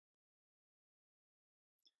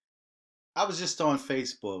I was just on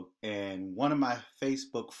Facebook and one of my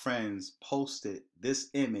Facebook friends posted this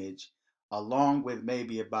image along with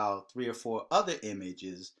maybe about three or four other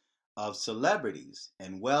images of celebrities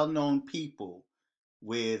and well-known people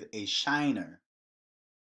with a shiner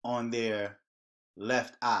on their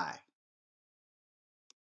left eye.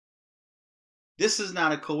 This is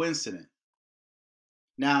not a coincidence.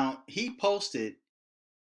 Now, he posted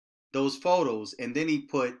those photos and then he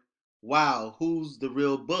put, wow, who's the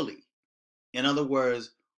real bully? In other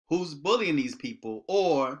words, who's bullying these people?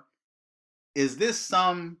 Or is this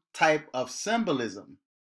some type of symbolism,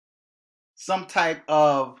 some type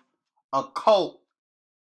of occult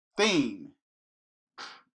theme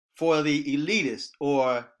for the elitists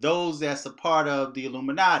or those that's a part of the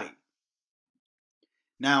Illuminati?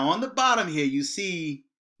 Now, on the bottom here, you see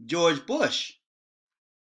George Bush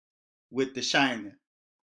with the shiner.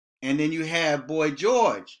 And then you have Boy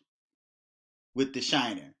George with the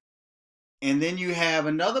shiner. And then you have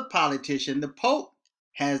another politician, the Pope,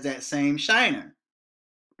 has that same shiner.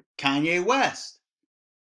 Kanye West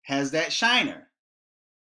has that shiner.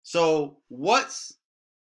 So what's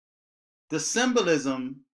the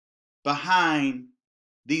symbolism behind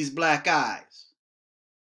these black eyes?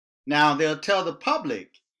 Now they'll tell the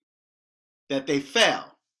public that they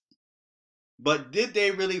fell, but did they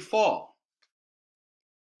really fall?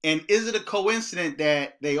 And is it a coincidence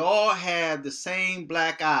that they all have the same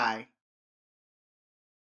black eye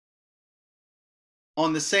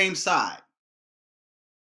on the same side?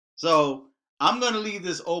 So I'm going to leave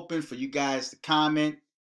this open for you guys to comment,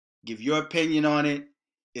 give your opinion on it.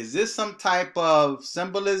 Is this some type of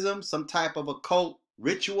symbolism, some type of occult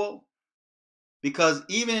ritual? Because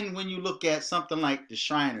even when you look at something like the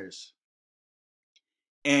Shriners,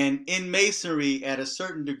 and in Masonry at a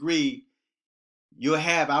certain degree, you'll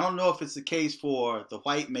have, I don't know if it's the case for the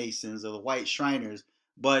white Masons or the white Shriners,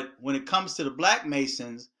 but when it comes to the black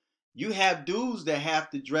Masons, you have dudes that have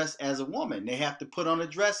to dress as a woman. They have to put on a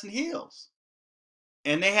dress and heels.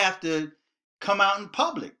 And they have to come out in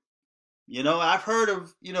public. You know, I've heard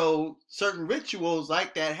of, certain rituals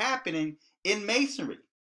like that happening in Masonry.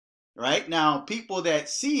 Right? Now, people that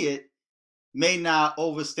see it may not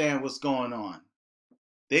understand what's going on.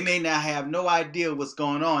 They may not have no idea what's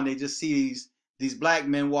going on. They just see these black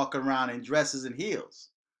men walking around in dresses and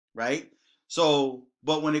heels. Right? So,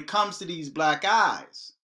 but when it comes to these black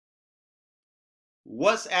eyes,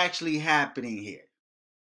 what's actually happening here?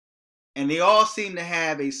 And they all seem to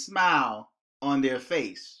have a smile on their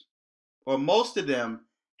face, or most of them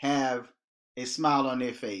have a smile on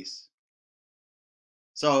their face.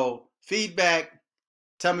 So, feedback,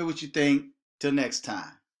 tell me what you think. Till next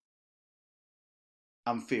time,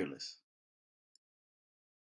 I'm fearless.